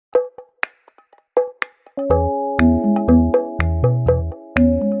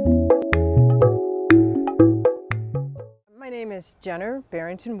is Jenner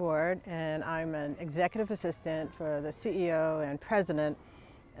Barrington-Ward, and I'm an executive assistant for the CEO and president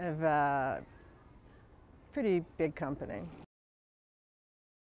of a pretty big company.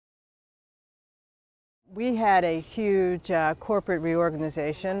 We had a huge corporate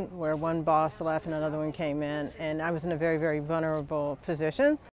reorganization where one boss left and another one came in, and I was in a very, very vulnerable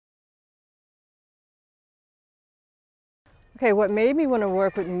position. Okay, what made me want to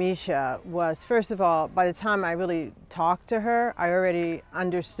work with Misha was, first of all, by the time I really talked to her, I already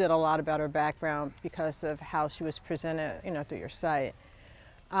understood a lot about her background because of how she was presented, through your site.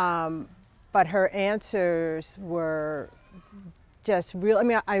 But her answers were just real. I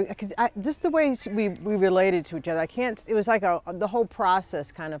mean, just the way we related to each other. It was like the whole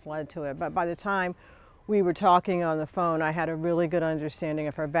process kind of led to it. But by the time we were talking on the phone, I had a really good understanding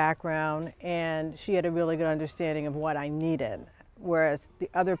of her background, and she had a really good understanding of what I needed. Whereas the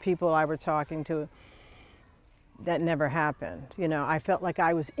other people I were talking to, that never happened. I felt like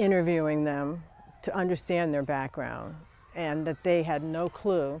I was interviewing them to understand their background, and that they had no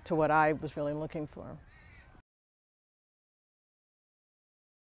clue to what I was really looking for.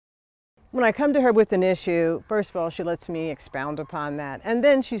 When I come to her with an issue, first of all, she lets me expound upon that. And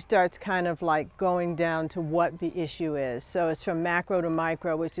then she starts kind of like going down to what the issue is. So it's from macro to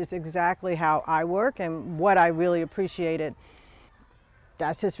micro, which is exactly how I work and what I really appreciated.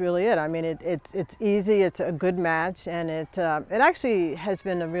 That's just really it. I mean, it's easy, it's a good match, and it actually has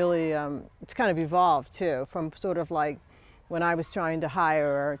been a really, it's kind of evolved too, from sort of like when I was trying to hire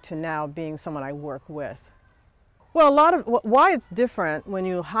her to now being someone I work with. Well, why it's different when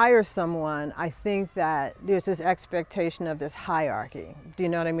you hire someone, I think that there's this expectation of this hierarchy. Do you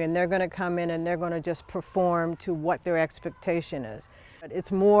know what I mean? They're going to come in and they're going to just perform to what their expectation is. But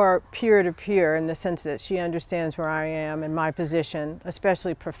it's more peer-to-peer in the sense that she understands where I am and my position,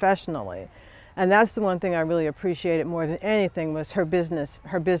 especially professionally. And that's the one thing I really appreciated more than anything was her business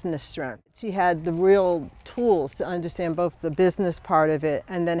strength. She had the real tools to understand both the business part of it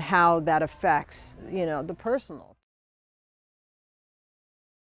and then how that affects, the personal.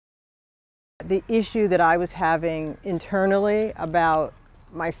 The issue that I was having internally about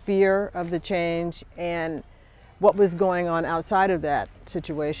my fear of the change and what was going on outside of that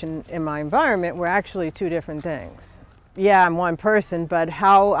situation in my environment were actually two different things. Yeah, I'm one person, but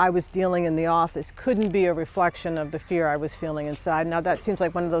how I was dealing in the office couldn't be a reflection of the fear I was feeling inside. Now that seems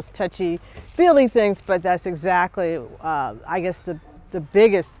like one of those touchy-feely things, but that's exactly, I guess, the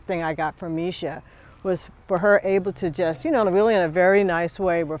biggest thing I got from Misha was for her able to just, really in a very nice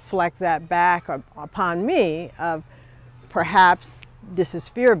way reflect that back upon me of perhaps this is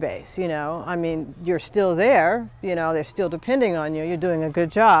fear-based, I mean, you're still there, they're still depending on you, you're doing a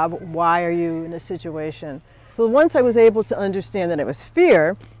good job, why are you in a situation? So once I was able to understand that it was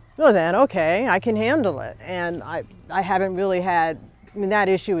fear, well then, okay, I can handle it. And I haven't really had, that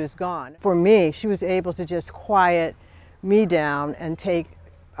issue is gone. For me, she was able to just quiet me down and take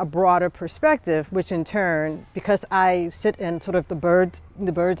a broader perspective, which in turn, because I sit in sort of the bird's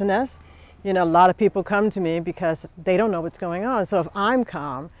nest, a lot of people come to me because they don't know what's going on. So if I'm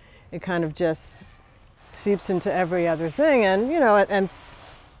calm, it kind of just seeps into every other thing. And, and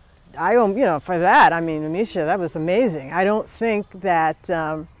I, for that, Misha, that was amazing. I don't think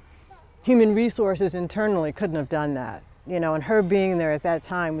that human resources internally couldn't have done that, and her being there at that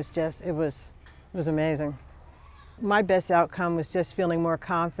time was just, it was amazing. My best outcome was just feeling more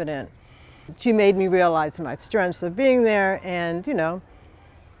confident. She made me realize my strengths of being there and,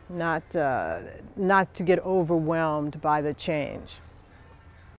 not to get overwhelmed by the change.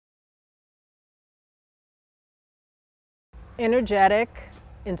 Energetic,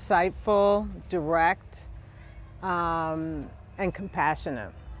 insightful, direct, and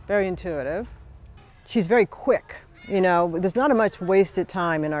compassionate. Very intuitive. She's very quick. There's not much wasted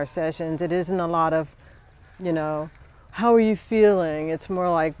time in our sessions. It isn't a lot of, how are you feeling? It's more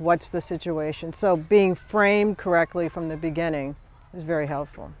like, what's the situation? So being framed correctly from the beginning is very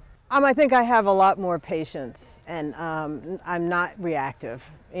helpful. I think I have a lot more patience, and I'm not reactive,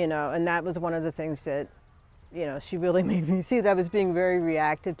 and that was one of the things that, she really made me see, that I was being very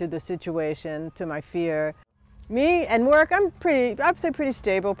reactive to the situation, to my fear. Me and work, I'd say pretty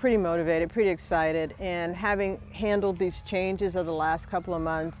stable, pretty motivated, pretty excited, and having handled these changes of the last couple of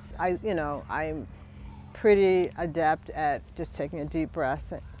months, I'm pretty adept at just taking a deep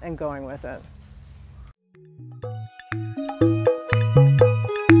breath and going with it.